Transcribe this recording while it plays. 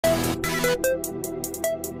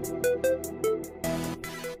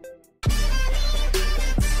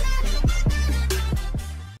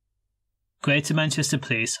Greater Manchester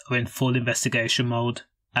Police are in full investigation mode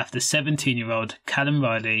after 17-year-old Callum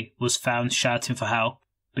Riley was found shouting for help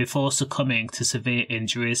before succumbing to severe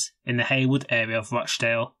injuries in the Heywood area of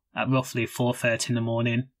Rochdale at roughly 4:30 in the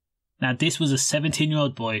morning. Now, this was a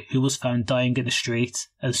 17-year-old boy who was found dying in the street,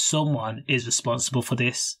 and someone is responsible for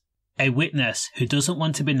this. A witness who doesn't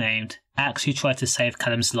want to be named actually tried to save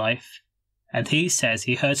Callum's life, and he says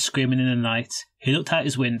he heard screaming in the night. He looked out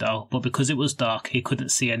his window, but because it was dark he couldn't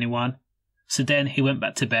see anyone. So then he went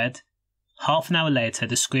back to bed. Half an hour later,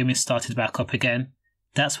 the screaming started back up again.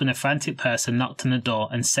 That's when a frantic person knocked on the door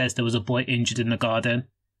and says there was a boy injured in the garden.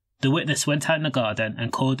 The witness went out in the garden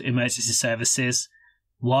and called emergency services.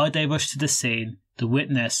 While they rushed to the scene, the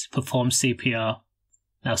witness performed CPR.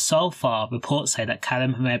 Now, so far, reports say that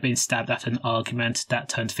Callum may have been stabbed after an argument that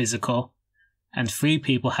turned physical, and 3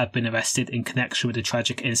 people have been arrested in connection with the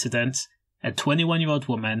tragic incident, a 21-year-old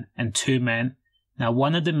woman and 2 men. Now,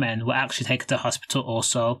 one of the men were actually taken to hospital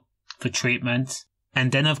also for treatment,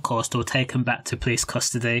 and then of course they were taken back to police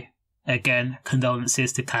custody. Again,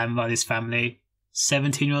 condolences to Callum Riley's family.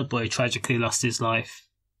 17-year-old boy tragically lost his life.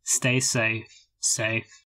 Stay safe.